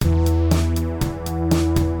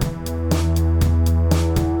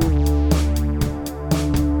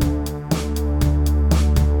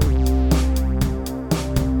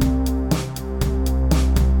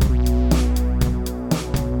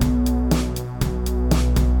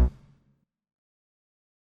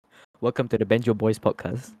Welcome to the banjoboys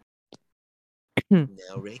podcast.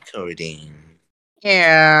 Now recording.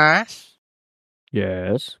 Yes.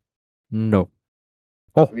 Yes. No.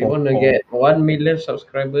 We want to get 1 million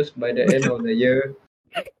subscribers by the end of the year.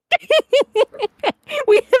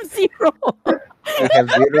 We have zero. We have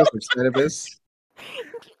 0 subscribers.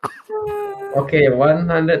 Okay,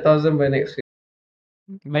 100,000 by next week.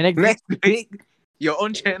 My next Next week, your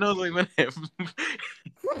own channel don't even have.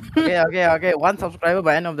 Okay. 1 subscriber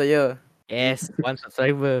by end of the year. yes, 1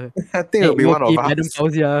 subscriber. I think it'll be one of Madam us.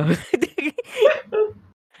 Fauzia.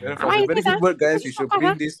 For the very good word, guys, we should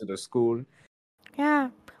bring this to the school. Yeah.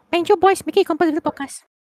 Banjo Boys, make it compulsory podcast.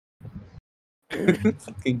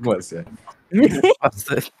 Fucking what's yeah?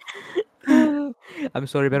 Bastard. I'm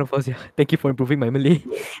sorry, Madam Fauzia. Thank you for improving my Malay.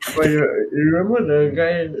 But you remember the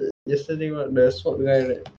guy yesterday, what, the SWAT guy,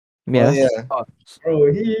 right? Yeah. Oh, yeah.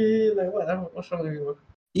 Bro, he like what? What's wrong with him?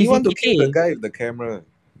 You want to He's kill the gay. guy with the camera.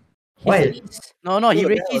 Why? No, he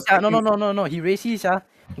Dude, racist. that was No, he racist.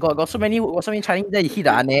 Got so many Chinese there. He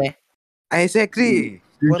the ane. Exactly.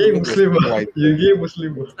 You Want gay to make Muslim, it ah. like- You gay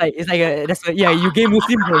Muslim. Ah. It's like you gay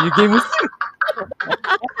Muslim, bro. You gay Muslim.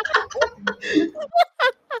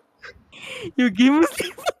 You gay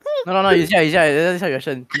Muslim. No. You see. That's how you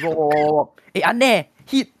question. He walk. Hey, ane.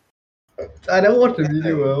 Hit. I never watched the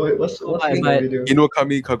video. What's my in the bad. video?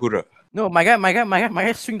 Inokami Kagura. No, my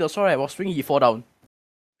guy swing the sword. Right? While swinging, he fall down.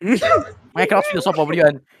 My guy cannot swing the sword properly.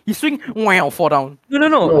 One. He swing. Wow, fall down. No.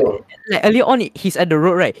 No. Like earlier on, he's at the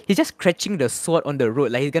road, right? He's just scratching the sword on the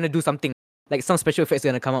road. Like he's gonna do something. Like some special effects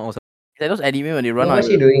gonna come out or something. It's like those anime when they run What's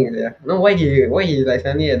out. he doing? Yeah. No, why he like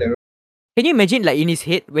suddenly at the Can you imagine, like in his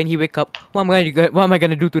head when he wake up, what am I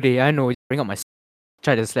gonna do today? I know, bring up my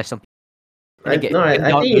try to slash something. I get-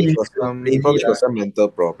 think He he's probably got some mental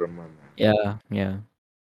problem. Man. Yeah.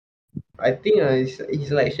 I think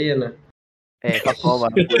he's like Shane. Hey, fuck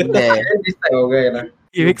off. Yeah. This type of guy. Lah.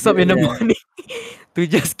 He wakes up in the Yeah. morning to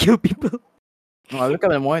just kill people. No, I wake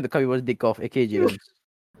up in the morning to cut people's dick off. AK Jalen.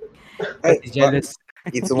 Hey, He's jealous.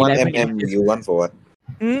 it's 1 11 mm. You want for what?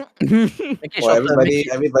 Make it For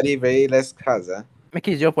shorter. everybody very less cards, huh? Make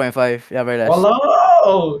it 0.5. Yeah, very less.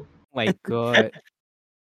 Hello. My God.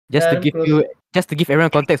 Damn close. Just to give everyone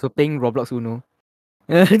context, we're playing Roblox Uno.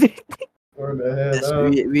 What the hell?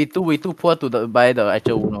 We too poor to buy the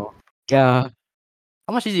actual Uno. Yeah,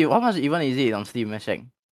 How much is it? How much even is it on Steam? Let's check.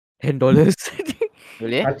 $10.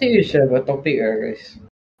 Really? I think we should have a topic, guys.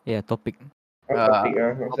 Yeah, topic.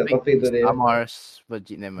 What's the topic today? Amars,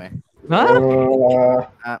 legit name. Huh?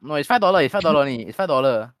 No, it's $5. It's $5 only. It's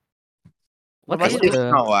 $5. What but is it's-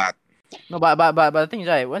 the- Now what? No, but the thing is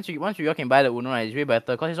right. Once you all can buy the Uno, right, it's way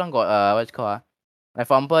better. Cause this one got what's it called? Like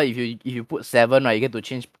for example, if you put 7, right, you get to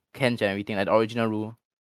change cans and everything, like the original rule.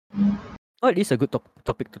 What is a good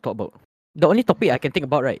topic to talk about? The only topic I can think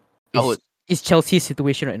about, right, Childhood. is Chelsea's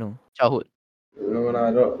situation right now. Childhood. No,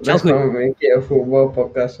 let's Childhood. not make it a football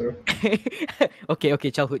podcast. Bro.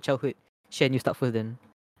 Okay, childhood. Shen, you start first then.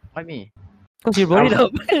 Why me? Cause you brought it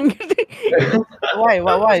up.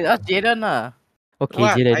 Why? That's Jaden lah. Okay,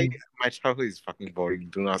 What? Jaden. My childhood is fucking boring.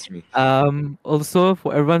 Don't ask me. Also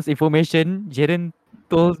for everyone's information, Jaden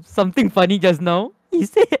told something funny just now. He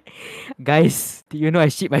said, "Guys, do you know I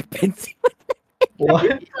shit my pants?"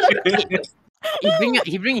 What?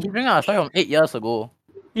 He bring out a story from 8 years ago.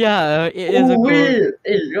 Yeah, it is a Oh, good. wait.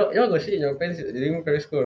 Hey, y'all got shit in your pants during primary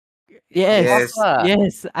school. Yes, Fuck.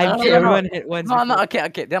 yes. I'm No, sure no, everyone had once. No, before.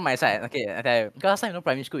 okay. Then my side. Okay, I tell you. Because last time, you know,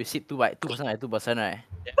 primary school, you sit 2% by 2%, right?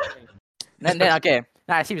 Then okay.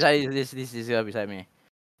 Now I sit beside this girl beside me.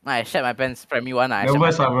 Now I shat my pants primary 1. I shat my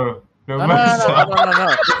Nervous, bro. No. Nervous.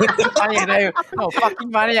 Funny, I tell you. No,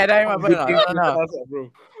 fucking funny, I tell you, my bro.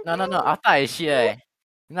 No. After I shit, right?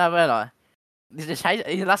 You know what happened? This is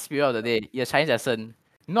the last period of the day. Your Chinese lesson.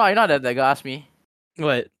 You know that the girl asked me,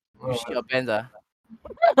 What? you shit your pants, ah?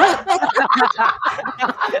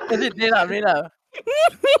 Read up.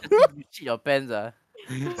 You shit your pants, ah?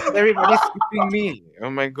 Everybody's skipping me. Oh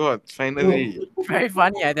my god! Finally. Very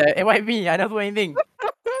funny, I tell you. Hey, why me? I don't do anything.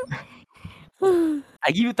 I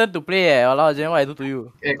give you turn to play, walao, then what I do to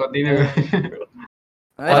you? Okay, continue.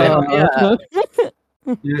 Yeah.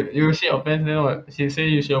 you shit your pants, then what? She say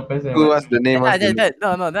you shit your pants, then Who what? was the name? What's the name?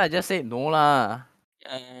 Then I just say no lah.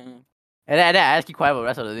 And then I just keep quiet for the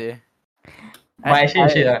rest of the day. But actually,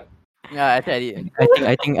 shit. Yeah, actually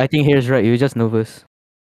I did. I think here's right. You're just nervous.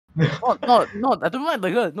 No, I don't like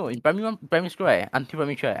the girl. No, in primary school, right, until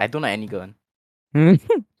primary 3, right, I don't like any girl. Then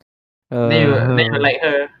you like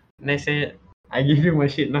her. Then say, I give you my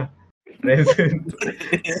shit now. Present.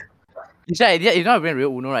 You say it's not even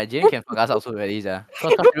real Uno, right? Jane can fuck us out so very easy.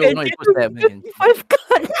 Cause real Uno, you put 7 in. 5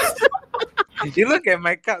 cards. You look at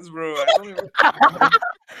my cards, bro. I don't even.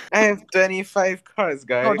 I have 25 cards,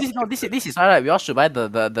 guys. This is why right, we all should buy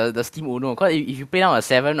the Steam Uno. Cause if you play down a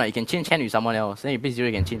 7, right, you can change hand with someone else. Then you play 0,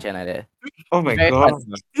 you can change hand like that. Oh my Very god.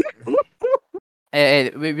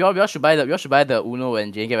 Hey, we all should buy the Uno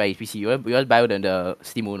when Jane get back his PC. We all buy the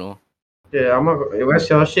Steam Uno. Yeah, where's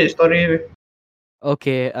your shit story?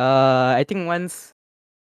 Okay, I think once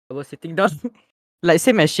I was sitting down, like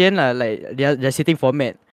same as Shane lah, like they're sitting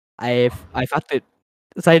format. I farted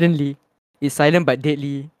silently. It's silent but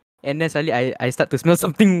deadly. And then suddenly I start to smell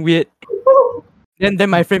something weird. Then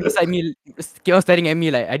my friend beside me keep on staring at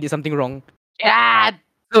me like I did something wrong. Yeah.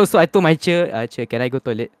 So I told my chair, can I go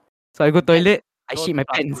toilet? So I go toilet, I shit my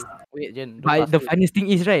pants. Wait, Jen. But the funniest thing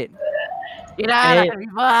is right, Yeah,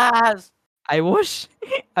 reverse. I wash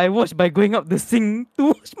by going up the sink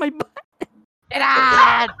to wash my butt.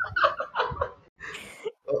 Yeah.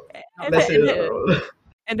 Let's say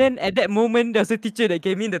And then at that moment there was a teacher that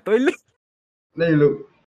came in the toilet. Then you look.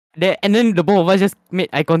 And then the both of us just made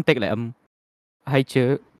eye contact like hi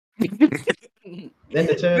chair. Then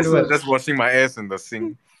the chair This do is what? just washing my ass in the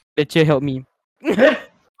sink. The chair helped me. Yeah,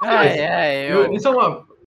 You, this one what?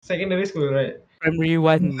 Secondary school, right? Primary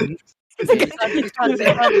 1. This one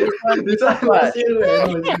This one last year, right?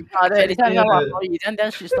 No, this one what story?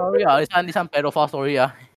 Then shit story. This one pedophile story.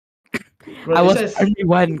 bro, I was this one is- primary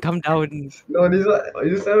 1, calm down. No, this one.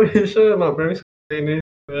 You very sure about primary school? Secondary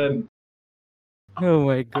school, man. Oh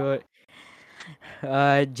my god.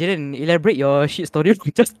 Jaden, elaborate your shit story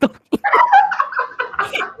from just now.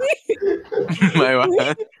 My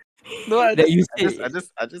one. No, I That you just,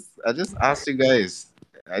 I just asked you guys.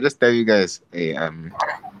 I just tell you guys, hey,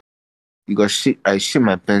 you got shit. I shit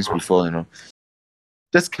my pants before, you know.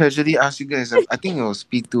 Just casually ask you guys. I think it was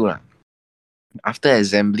P2 lah. After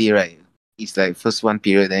assembly, right? It's like first one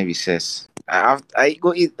period, then recess. I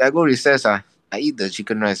go recess. I eat the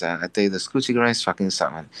chicken rice. I tell you, the school chicken rice fucking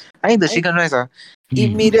suck, man. I eat the chicken rice.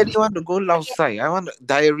 Immediately want to go outside. I want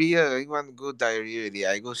diarrhea. I want to go diarrhea already.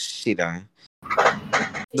 I go shit.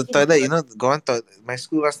 The toilet, you know, go on toilet. My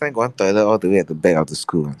school last time go on toilet all the way at the back of the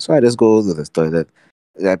school. So I just go to the toilet.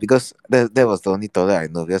 Yeah, because that was the only toilet I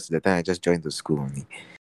know. Because the time I just joined the school only.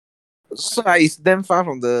 So it's damn far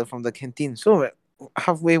from the canteen. So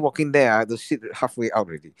halfway walking there, the shit halfway out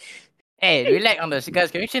already. Hey, relax on the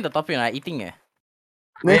guys. Can we change the topic on eating?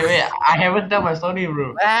 Wait, I haven't done my story,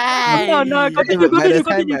 bro. No, By continue. the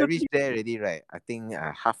time I reached there already, right? I think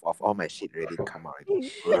half of all my shit already come out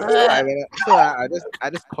already. So I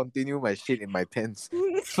just continue my shit in my pants.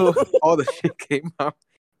 So all the shit came out.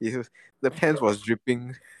 The pants was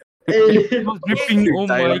dripping. It was dripping. Oh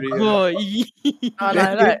my Diarrhea. god.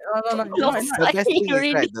 No. The best thing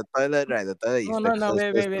is right, the toilet is No, the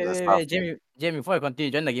closest to the staff. Jamie, before you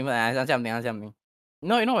continue, join the game. I answer something.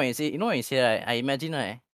 You know when you say, right? I imagine,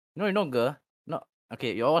 right? You know, girl. No,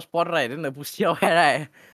 okay, you all sport, right? Then the pussy out, right?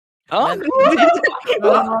 Huh?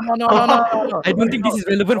 No. I don't think this is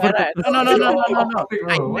relevant for Right. the No.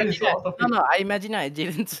 Why is it off topic? I imagine like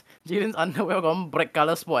Jaden's underwear got one black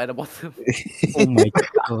color spot at the bottom. Oh my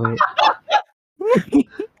god.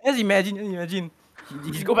 Just imagine.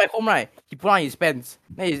 He go back home, right? He put on his pants.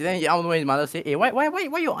 Then he out his mother say, "Hey, why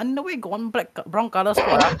your underwear got one brown color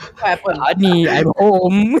spot? What happened?" Honey, I'm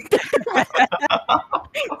home.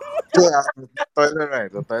 The toilet, right?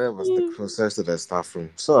 The toilet was the closest to the staff room.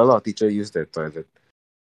 So a lot of teachers use their toilet.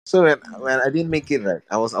 So when I didn't make it, right,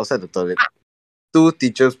 I was outside the toilet. 2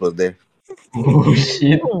 teachers were there. Oh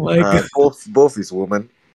shit. Oh my god. Both is women.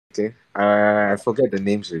 Okay. I forget the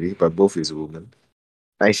names already, but both is women.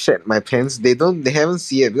 I shat my pants. They haven't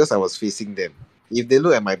seen it because I was facing them. If they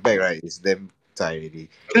look at my back, right, it's them tired already.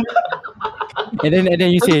 And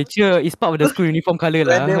then you say, "Cheer, it's part of the school uniform color When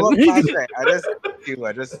lah." they walk past, right,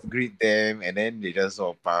 I just greet them, and then they just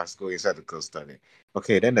walk past, go inside the girls' toilet.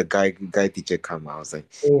 Okay, then the guy teacher come out. I was like,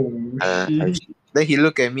 Oh shit. then he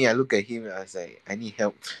look at me, I look at him, I was like, I need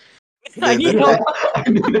help. I need help.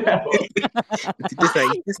 The teacher's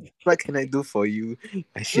like, "Yes, what can I do for you?"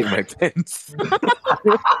 I shit my pants.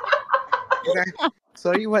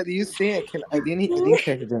 Sorry, what did you say? I didn't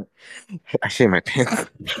catch that. I shit my pants.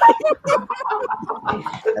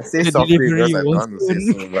 I say The softly delivery because I don't was want to say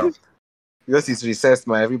so loud. Because it's recess,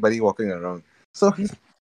 everybody walking around. So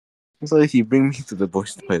he bring me to the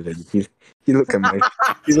boys' toilet. He look at my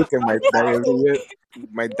diarrhea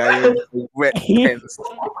wet pants.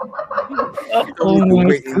 Oh my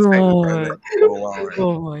Wait inside the god. toilet for a while, right?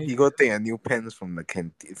 Oh my. He go take a new pants from the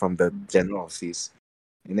canteen, from the general office,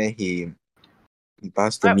 and then he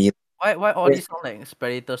passed to me. Why all these sound like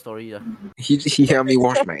predator story? He helped me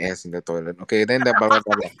wash my ass in the toilet. Okay, then that blah blah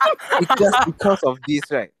blah. It's just because of this,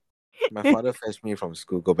 right? My father fetched me from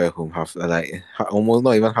school, go back home almost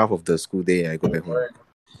not even half of the school day. I go back home.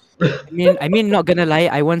 I mean, not gonna lie,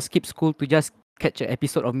 I once skipped school to just catch an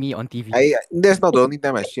episode of me on TV. That's not the only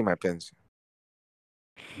time I shit my pants.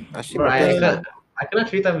 I shit Bro, my pants like I cannot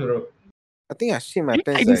 3 times, bro. I think I shit my Three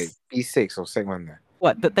pants times? like P6 or Sec 1.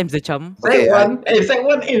 What? Third time's the charm? Okay, Sec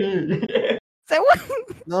 1, Say what?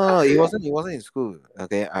 no, it wasn't in school.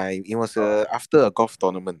 Okay, it was after a golf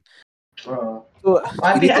tournament. Oh. So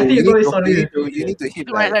I you think need you know to this story. you need to hit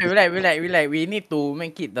Right, like relax. We need to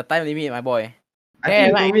make it the time limit, my boy. I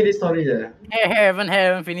think you told me this story.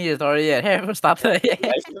 Haven't finished the story yet. Haven't started yet.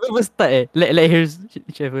 First start Let here's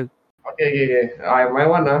Sheffield. Okay. My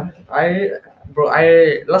one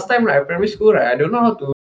I last time like primary school right, I don't know how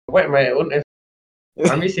to wipe my own ass.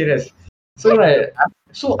 I'm being serious. So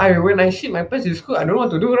when I shit my pants in school, I don't know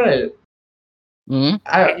what to do, right?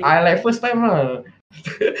 I like first time lah.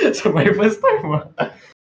 So my first time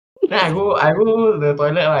then I go the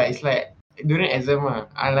toilet lah. It's like during exam lah.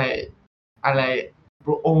 I like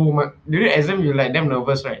bro, during exam you like damn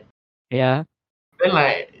nervous, right? Yeah. Then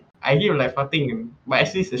like I hear like farting, but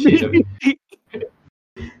actually it's a shit though.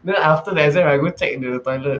 Then after the exam I go check the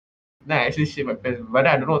toilet. Then I actually shit my pants, but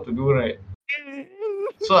then I don't know what to do, right?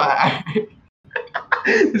 So I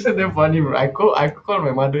this is damn funny, bro. I call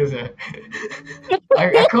my mother, sir.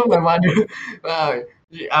 I call my mother.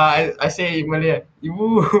 I say in Malay,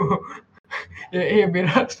 Ibu,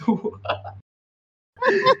 berak tu.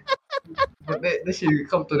 But then she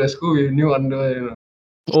come to the school with new underwear, you know.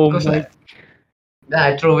 Oh Cause my. then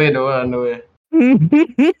I throw away the old underwear.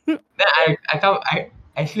 Then I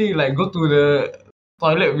actually like go to the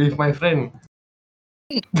toilet with my friend.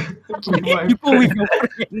 You go with your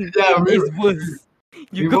friend. Yeah, It's worse.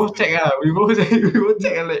 we both check we both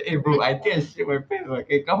check like, hey bro, I think I shit my pants. Like,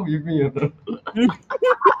 hey, come with me. You know?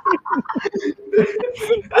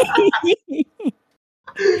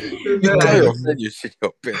 you Then tell I- your friend you shit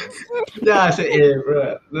your pants. yeah, I said, hey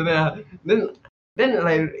bro. Then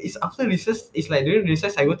like it's after recess. It's like during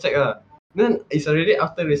recess I go check Then it's already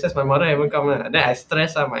after recess. My mother haven't come Then I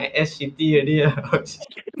stress my ass shitty already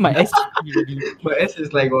My ass. My ass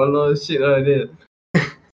is like got a lot of shit already.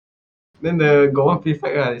 Then got one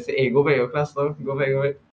prefect they say, hey, go back your class now. Go back.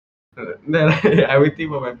 Then I waiting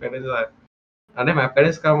for my parents And then my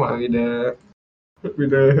parents come with the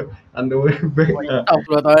underwear bag You talk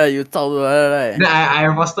to the toilet, right? Then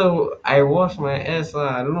I wash my ass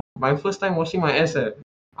I don't know. My first time washing my ass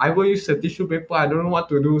I go use a tissue paper. I don't know what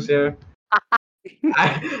to do, sir.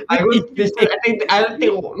 I go tissue. I take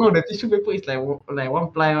no. The tissue paper is like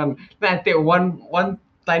one ply one. Then I take one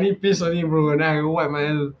tiny piece only, bro. Then I go wipe my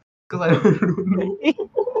ass because I don't know.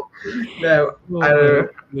 Then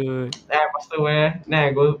Good. I faster wear. Then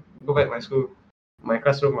I go back my school, my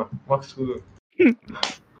classroom walk school. Yeah,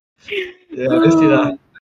 that's it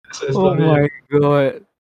That's the Oh story. my god.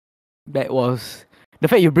 That was the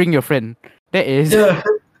fact you bring your friend. That is. Yeah.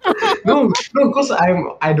 No, cause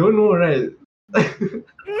I don't know, right?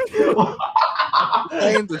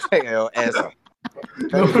 Trying to check your ass. No,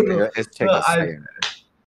 Trying to get your ass check No, is sick.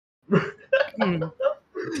 Hmm.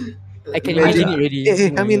 I can Imagine- imagine it already. Hey,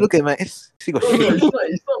 Oh come my in, god. look at my ass. See got No, shit.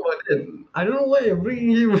 it's not about that. I don't know why you're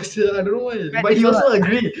bringing him. I don't know why. Man, But he you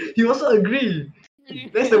also agree.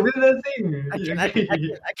 That's the weirdest thing. He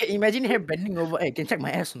agree. I can imagine her bending over. Hey, can check my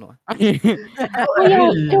ass or not?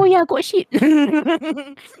 Oh yeah, got shit.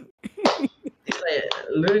 It's like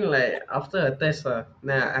learning like after a test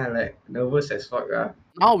Nah, I like nervous as fuck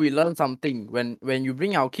Now we learn something. When you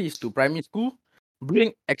bring our kids to primary school,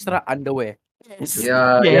 bring extra underwear.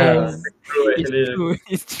 Yeah, Yes. True, It's actually. true.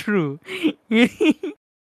 It's true.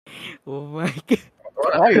 Oh my god.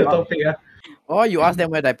 What Oh, you topic Or you ask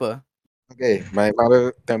them wear diaper. Okay, my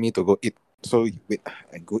father tell me to go eat. So wait,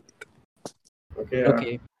 I go eat. Okay,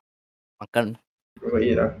 Okay. Makan. go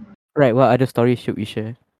eat Right. What other stories should we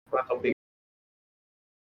share? What topic?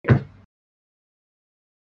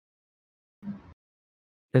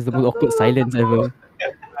 There's the most awkward silence ever.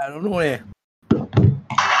 I don't know eh.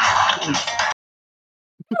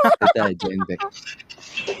 Later I join back.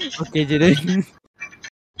 Okay, Jaden.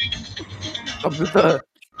 Computer.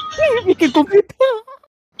 Bikin computer.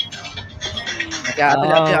 Yeah,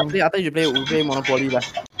 after you we play Monopoly lah.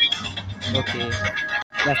 Okay.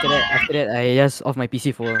 Then after that, I just off my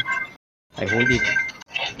PC for. I hold it.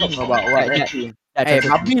 Talk about what? Yeah, Let's see. Yeah, Hey,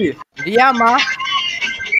 transfer- Babi. Diam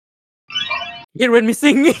It went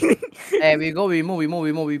missing. Hey, we move.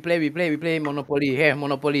 We play Monopoly. Here,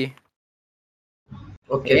 Monopoly.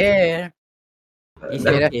 Okay. Yeah. Is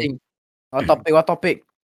Okay, it let's okay? think. What topic?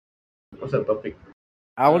 What's the topic?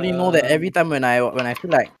 I only know that every time when I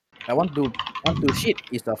feel like I want to shit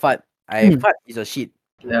is a fart. I fart is a shit.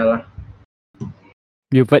 Yeah lah.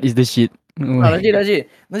 Your butt is the shit. No, legit.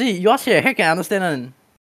 Your shit, heck can understand one.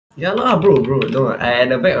 Yeah lah, bro. No, I at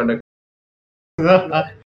the back of the.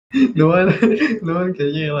 no one, no one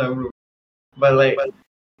can hear lah, bro. But like,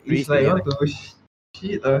 it's like Really, how to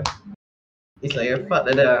shit. It's like a fart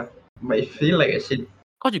like that. But it feel like a shit.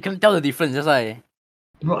 Cause you can tell the difference, that's why.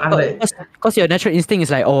 Bro, I like. Cause your natural instinct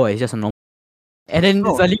is like, oh, it's just a normal. And then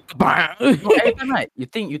No. suddenly, No, every time right, you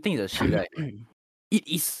think it's a shit, right? It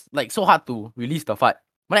is like so hard to release the fart.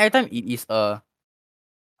 But every time it is a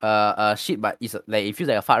shit, but it's like it feels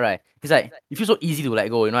like a fart, right? It's like it feels so easy to let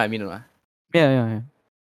go. You know what I mean? Or not? yeah.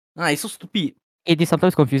 It's so stupid. It is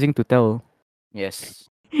sometimes confusing to tell. Yes.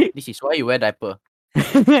 This is why you wear diaper.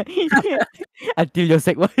 Until your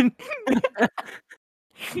sec one.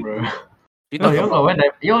 Bro. You No, talk you about don't wear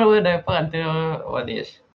diaper. You want to wear diaper until what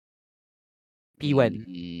age? P1.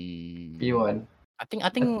 P1. I think I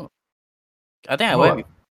No, wear.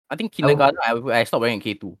 I think kindergarten. I stopped wearing in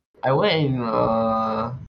K2. I went in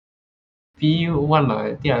P1 lah,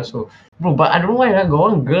 I think also. Bro, but I don't know why got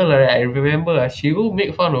one girl I remember she will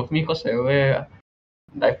make fun of me cause I wear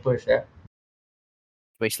diapers. Yeah.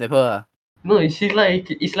 Wait, slipper. No, it's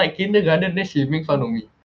like kindergarten then she make fun of me.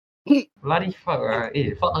 Bloody fuck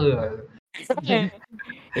fuck her.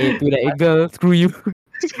 Hey, to that girl, screw you.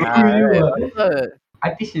 Screw you I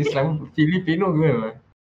think she's like Filipino girl.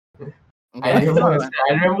 I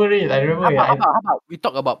remember it. How about we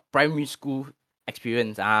talk about primary school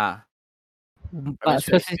experience? But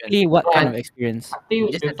specifically, what kind of experience? I think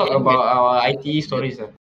we Just should a talk game about our ITE stories.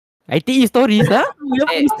 ITE stories, huh?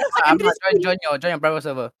 Hey, join your private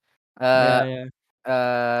server. Yeah.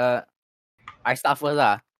 I start first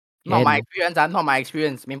Not my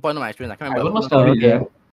experience. Main point not my experience. I can't I got remember. no stories. okay.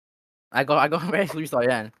 I got a very stupid story.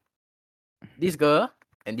 This girl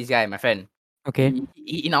and this guy, my friend. Okay.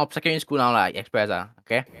 He in our secondary school now, like Express.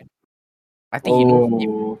 Okay. I think he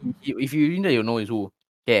knows. If you read that, you know is who.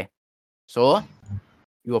 Okay. So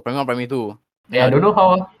you were primary 1, primary 2. Yeah, I don't know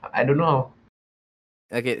how.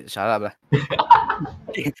 Okay, shut up lah.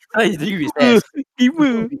 So he's doing recess. He's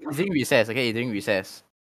doing recess. Okay, he's doing recess.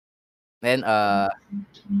 Then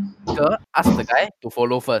girl ask the guy to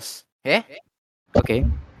follow first. Okay.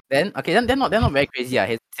 Then they're not very crazy.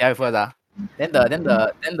 He's there first. Then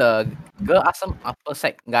the girl ask some upper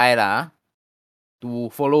sec guy to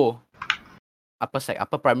follow.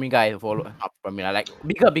 Upper primary guy to follow. Upper primary like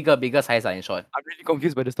bigger size in short. I'm really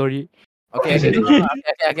confused by the story. Okay.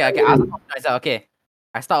 Okay.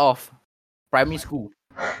 I start off primary school.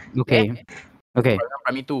 Okay.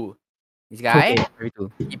 Primary 2. This guy, Very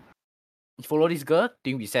cool. he follow this girl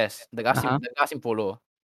during recess. The guy ask him follow.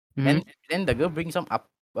 Then the girl brings some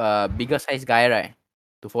bigger size guy right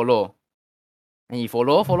to follow. And he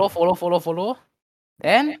follow.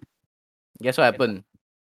 Then guess what happened?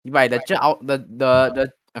 By the out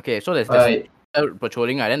the okay, so there's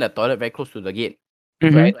patrolling right. Then the toilet very close to the gate. So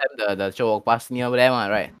every time the show walk past near them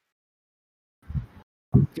right.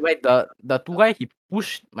 Right, the two guy he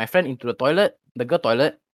pushed my friend into the toilet, the girl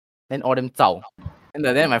toilet, then all them zao. And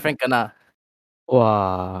then my friend kena.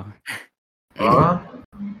 Wow.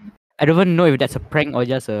 I don't even know if that's a prank or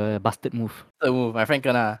just a busted move. My friend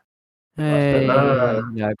kena. Hey,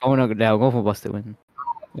 yeah, go for busted one.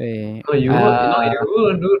 Hey, No, you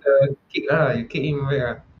will do the kick You kick him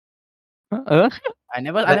back I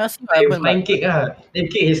never see what happened. Flying kick Then you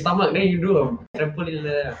kick his stomach, then you do a trampoline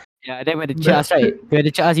there. Yeah, then when they cheer us, right? When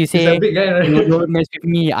they cheer us, you He's say, a big guy, right? don't mess with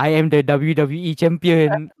me. I am the WWE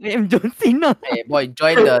champion. I am John Cena. Hey boy,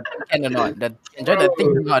 join the thing or not? Join the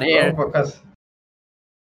thing or not here.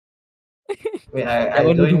 Wait, I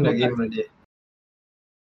joined the game already.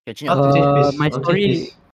 How to change this? My How to change story,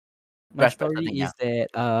 this? my story is that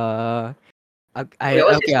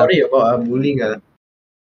What's the story about bullying?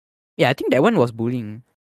 Yeah, I think that one was bullying.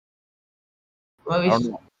 What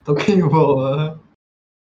is talking about?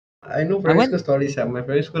 I know primary school stories. My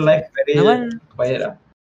primary school life very quiet.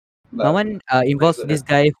 My one involves this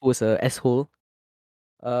guy who's a asshole.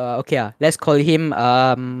 Okay, let's call him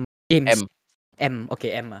James. M.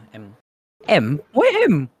 Okay, M. M. Why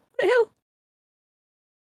M? What the hell?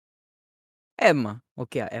 M.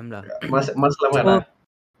 Okay, M lah. Mas Selamat lah.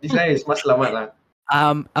 This guy is Mas Selamat lah.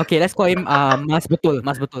 Okay, let's call him Mas Betul.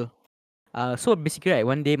 So basically, right,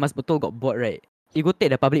 one day Mas Betul got bored, right? He go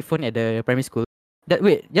take the public phone at the primary school.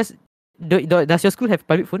 Does your school have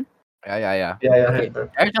public phone? Yeah. Okay.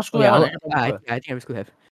 Every school I think every school have.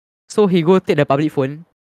 So he go take the public phone.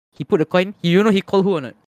 He put the coin. He call who or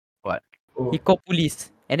not? What? He call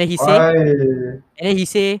police. And then he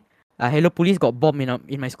say, hello police, got bomb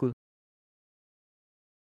in my school.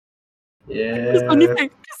 Yeah. Sound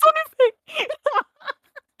effect.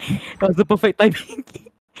 That was the perfect timing.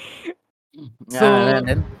 So Yeah, and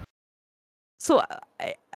then so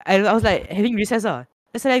I was like having recess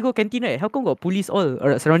That's why I go canteen right. How come got police all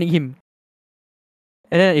surrounding him?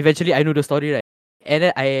 And then eventually I know the story right. And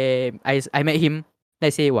then I met him. Then I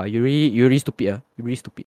say, wow, you really stupid You really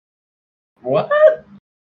stupid. What?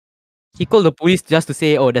 He called the police just to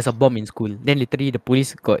say, oh, there's a bomb in school. Then literally the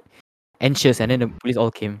police got anxious and then the police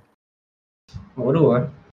all came. Bodoh ah.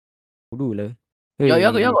 Bodoh lah.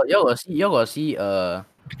 y'all got see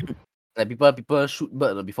like people shoot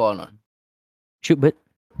bird before or not? Shoot bird?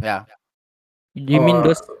 Yeah. You mean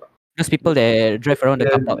Or those people that drive around the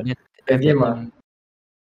car park? the Then game threatening-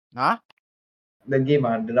 Huh? the game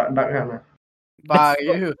the duck kan Fuck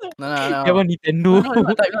you. No. That one Nintendo. No,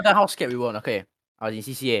 that how scared we were. Okay. I was in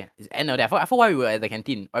CCA. It's end of that. I forgot why we were at the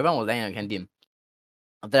canteen. Everyone was lying in the canteen.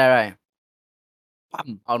 After that, right?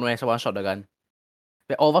 Bam! Out of nowhere, someone shot the gun.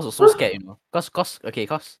 But all of us were so scared, you know.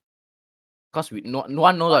 Cause we no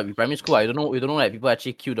one knows that we primary school. We don't know that people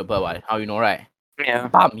actually kill the bird. Right? How you know, right? Yeah.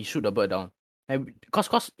 Bam! He shoot the bird down. And cause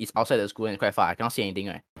it's outside the school and it's quite far. I cannot see anything,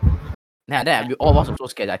 right? Then all of us were so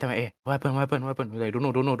scared. I tell me, hey, what happened? We're like,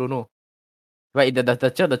 don't know. Right, the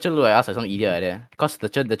child look at us like some idiot like that. Because the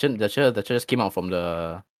child just came out from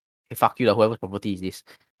the hey, fuck you, whoever's property is this.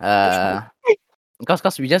 Because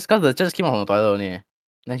the child just came out from the toilet only.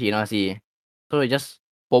 Then she not see. So we just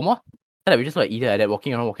boom. Then we just like idiot like that,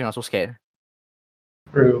 walking around so scared.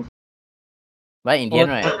 Bro. But in the end,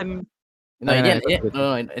 right? Time, No, in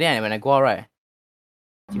no, the end, when I go out, right?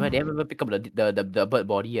 See why they ever pick up the bird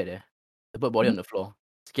body there? The bird body on the floor.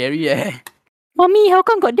 Scary, eh? Mommy, how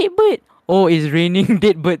come got dead bird? Oh, it's raining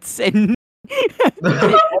dead birds and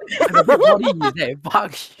The bird body is there.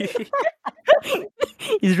 Fuck you.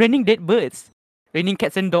 it's raining dead birds. Raining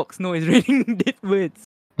cats and dogs. No, it's raining dead birds.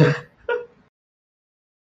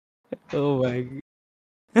 Oh my.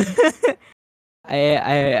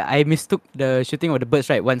 I mistook the shooting of the birds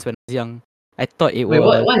right once when I was young. I thought it Wait,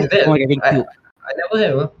 was what is that? someone getting killed. I never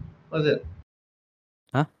have. What's that?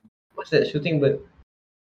 Huh? What's that shooting bird?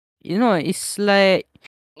 You know, it's like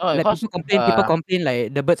No, like because people complain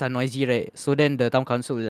like the birds are noisy, right? So then the town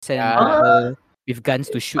council will send Yeah. people with guns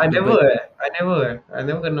to shoot I the never. bird, I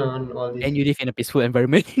never gonna on all this. and you live in a peaceful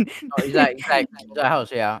environment. no, it's like how to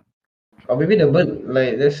say Or maybe the bird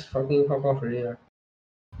like just fucking fuck off already.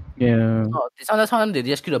 Yeah. no, sometimes they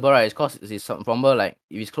just kill the bird, right? It's cause it's from bird, like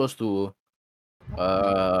if it's close to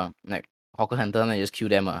like hawker center, then you just kill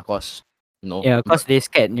them, cause no. Yeah, cause they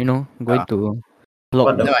scared, you know, going Yeah. to block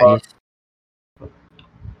What the the fuck? place.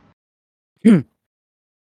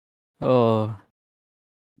 Oh,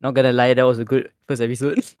 not gonna lie, that was a good first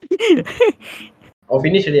episode. Oh,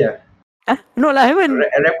 finish already. No lah, I haven't.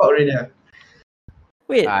 Wrap up already.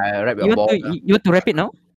 Wait, I wrap you your want ball. you want to wrap it now?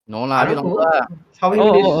 No I lah, a bit don't longer know. lah. How many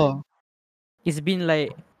Oh, minutes? oh, oh. It's been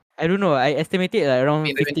like I don't know. I estimated like around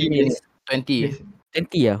 20 15 minutes. 20.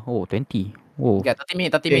 20 Oh, 20. Oh. Yeah, 30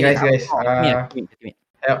 minutes. 30 Okay, minutes. guys. Yeah, 30 minutes.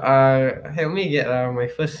 Help me get my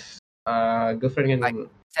first girlfriend Like,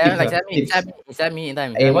 and Like tips. 7 minutes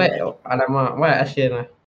time. Hey, why? Alamak, why I ask you lah?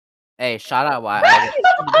 Hey, shut up. Why?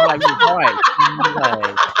 Alright.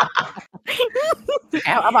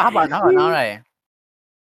 How about now, right?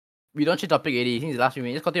 We don't change topic already. Since the last few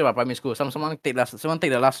minutes, just continue about primary school. Someone take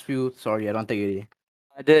the last few. Sorry, I don't take already.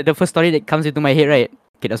 The first story that comes into my head, right?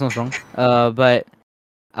 Okay, that sounds wrong. But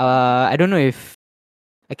I don't know if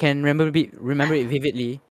I can remember it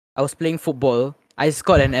vividly. I was playing football. I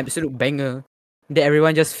scored an absolute banger. Then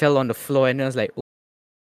everyone just fell on the floor, and I was like, "Oh,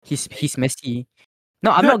 he's messy."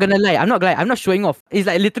 No, I'm not gonna lie. I'm not showing off. It's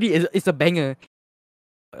like literally, it's a banger.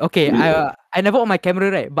 Okay, I never on my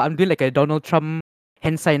camera, right? But I'm doing like a Donald Trump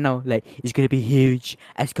hand sign now. Like, it's gonna be huge.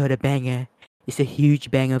 I scored a banger. It's a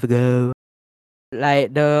huge bang of a goal.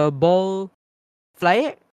 Like the ball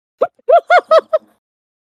fly.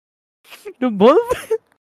 the ball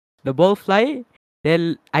the ball fly.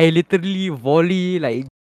 Then I literally volley like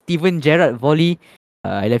Steven Gerrard volley.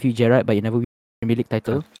 I love you, Gerrard, but you never win Premier League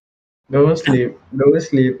title. Don't sleep. Don't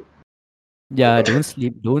sleep. Yeah,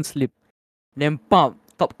 don't sleep. Then pump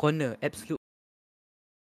top corner,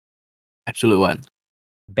 Absolute one.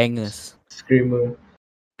 bangers. Screamer.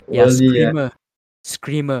 Yeah, Worldly,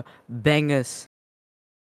 screamer, bangers.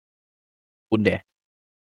 Put there.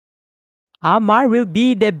 Amar will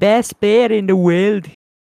be the best player in the world.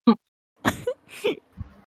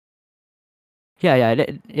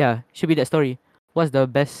 yeah, should be that story. What's the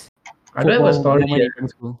best I don't have a football story. moment in primary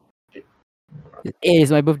school?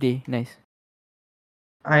 It's my birthday. Nice.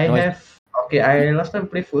 I No, have. Okay, I last time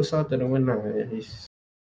play futsal tournament.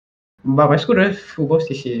 But my school don't have football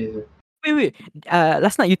CCA. Wait.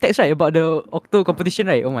 Last night you text right about the Octo competition,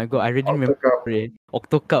 right? Oh my god, I already remember. Cup.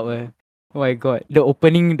 Octo Cup. Oh my god, the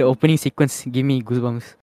opening sequence gave me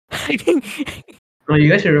goosebumps. I think. Oh, you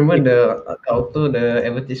guys remember the Auto, the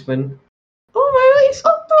advertisement? Oh my god, it's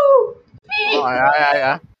Auto! Oh,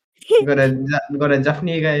 yeah. Got a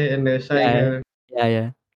Jaffney guy and the shy Yeah, girl. yeah. Yeah,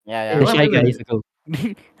 Hey, yeah. The what shy happened guy to is a girl.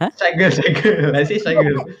 Huh? Shy girl. I say shy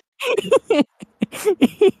girl.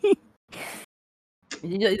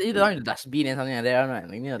 You don't need the dustbin and something like that, right?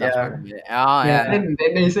 Like near the Yeah. dustbin. Oh, Yeah. yeah.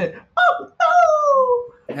 Then he said, Auto!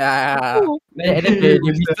 Yeah. And then he they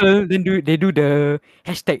was whistle, then they do the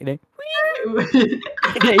hashtag then.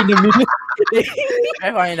 Then in the middle,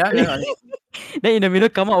 Very funny, that very funny. then in the middle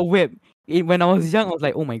come out a web. When I was young, I was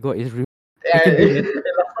like, oh my god, it's real. Yeah, It can do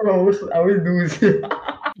that. last time I always do this.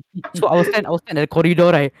 So I was stand at the corridor,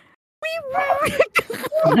 right?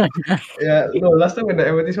 Yeah, no, last time when the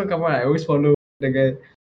advertisement come out, I always follow the guy.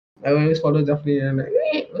 I always follow Jaffrey and I'm like,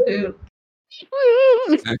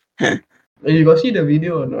 you got see the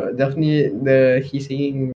video or not? Daphne, he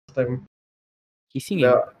singing last time. He's singing.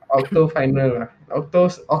 The Octo final. Octo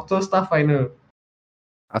Star final. You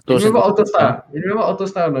Atos remember and Octo Star? You remember Octo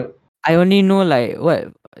Star or not? I only know like what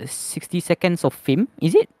 60 seconds of fame.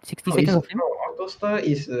 Is it 60 No, seconds of fame? Octo Star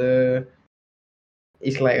is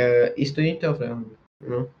like it's 2012 now. You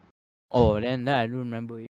know? Oh, then I don't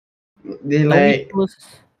remember it. They The only like shows,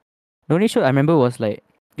 the only show I remember was like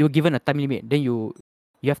you were given a time limit. Then you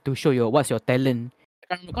have to show what's your talent.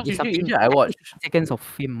 because It's usually I watch 60 seconds of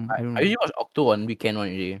fame. I don't I know. usually watch Octo on weekend one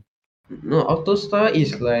usually. no Octo Star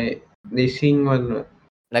is like they sing one.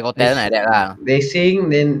 Like got talent like that lah. They sing,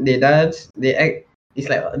 then they dance, they act. It's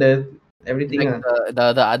like the everything. Like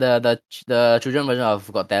the children version of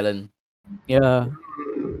Got Talent. Yeah.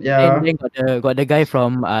 Yeah. Then got the guy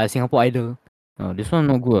from Singapore Idol. Oh, this one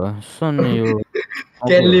not good. This one you not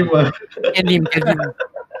Ken good. Lim. Ken Lim.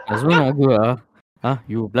 This one not good.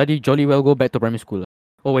 You bloody jolly well go back to primary school.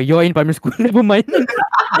 Oh wait, you're in primary school. Never mind.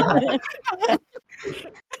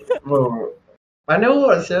 Bro, I never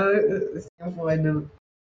watch Singapore Idol.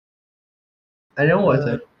 I never watch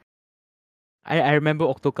it. I remember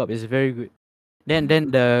Octo Cup is very good. Then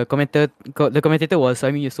the commentator was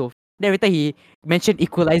Sami Yusof. Then every time he mentioned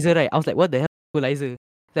equalizer, right? I was like, what the hell equalizer?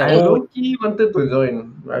 Like, I low key wanted to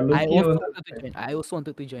join. I also wanted to join. I also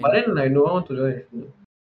wanted to join. But then like no one want to join.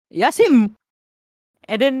 Yeah, same.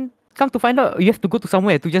 And then come to find out, you have to go to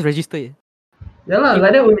somewhere to just register. Yeah lah,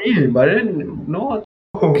 like that only. But then no one.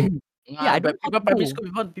 Yeah, I don't But know. primary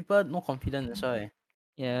school people no confidence, that's why.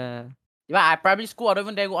 Yeah. Yeah, I primary school I don't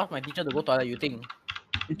even dare go ask my teacher to go toilet, you think?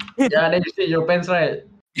 Yeah, then you say your pants right.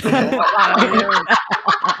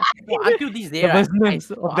 No, until this day, The right?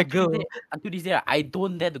 business of the girl. Until this day, right, I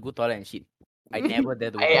don't dare to go toilet and shit. I never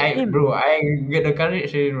dare to go I toilet. bro, I get the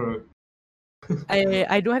courage, bro.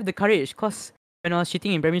 I don't have the courage because when I was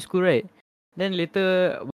cheating in primary school, right? Then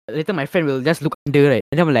later my friend will just look under, right?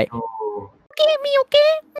 And then I'm like, No. Okay, me okay?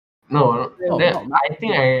 No, No, then no, I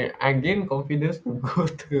think I gain confidence to go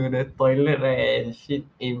to the toilet right and shit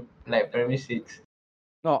in like primary 6.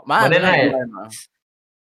 No, But mine then I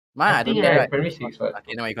I don't think dare, right, right? primary 6 what?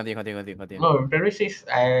 Okay, no, you continue. No, primary 6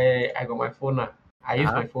 I got my phone lah. I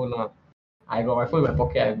use my phone lah. I got my phone in my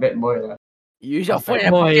pocket, I bad boy lah. You use your Last phone in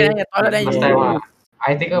time. your pocket and your toilet then Last you time use.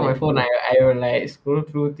 I take out my phone, I will like scroll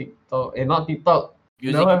through TikTok. Not TikTok.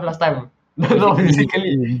 You Music. know last time. No,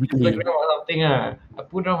 basically. Instagram or something I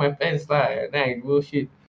put down my pants lah. Then I go shit.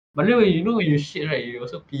 But then when you shit right, you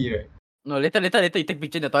also pee right. No, later you take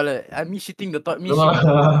picture in the toilet. Me shitting the toilet. Me No, shitting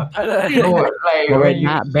the toilet. no, like when you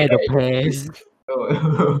not shit, bad right, place.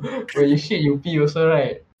 when you shit, you pee also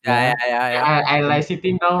right. Yeah. I like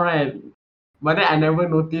sitting down right. But then I never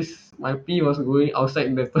noticed my pee was going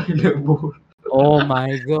outside the toilet bowl. Oh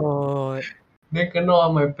my god. Then kena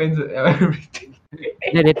on my pants and everything.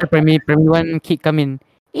 Then later primary 1 kid come in.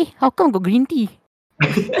 How come got green tea?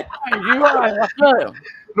 You are faster.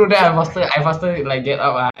 No, then I faster like get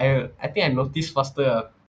up. I think I noticed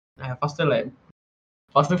faster. I faster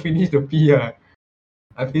finish the pee. I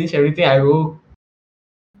finish everything. I go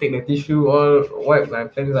take the tissue, all wipe my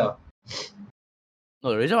pants out.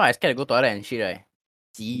 No, the reason why I scared to go toilet and shit, right?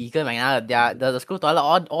 See, because the school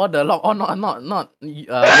toilet all the lock all not cannot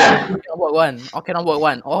work one. All cannot work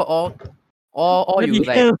one. All you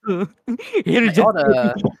like, Here like just all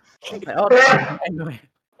the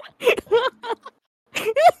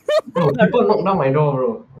Bro, people knock down my door,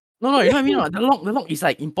 bro. No, you know what I mean? Or not? The lock is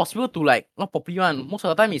like impossible to like not properly one. Most of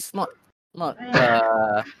the time it's not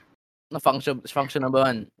functionable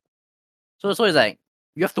one. So it's like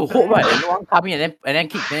you have to hope right, that no one come in and then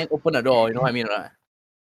kick then open the door. You know what I mean, right?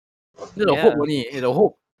 It's the hope only. It's the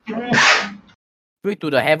hope. Pray to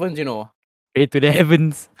the heavens, you know. Pray to the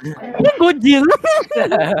heavens. Go jail.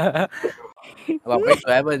 About pray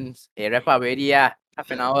to heavens. Hey, wrap up already, yeah.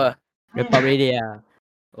 Half an hour. Wrap up already, yeah.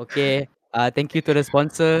 Okay. Thank you to the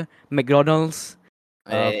sponsor, McDonald's.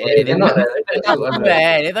 For Hey, today. cannot.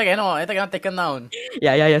 Later cannot taken down.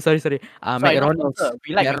 Yeah. Sorry. Sorry, not McDonald's. sponsor.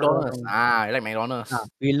 We like McDonald's. We like McDonald's.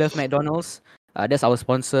 We love McDonald's. That's our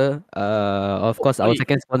sponsor. Of course, our Hopefully,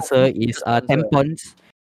 second sponsor hopefully is sponsor. Tampons.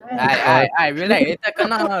 We like later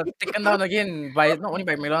kena taken down again by not only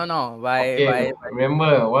by McDonald's now, by Okay,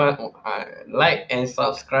 remember what? Like and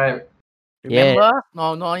subscribe. remember?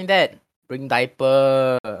 No, not only that. Bring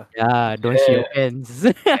diaper. Yeah, don't shit your pants.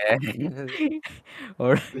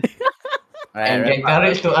 Alright. And get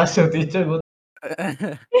courage to ask your teacher. Go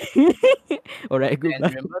Alright, And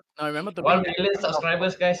goodbye. remember to 1 bring million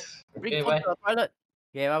subscribers, guys. bring Okay, phone bye. to the toilet.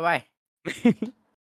 Okay, bye.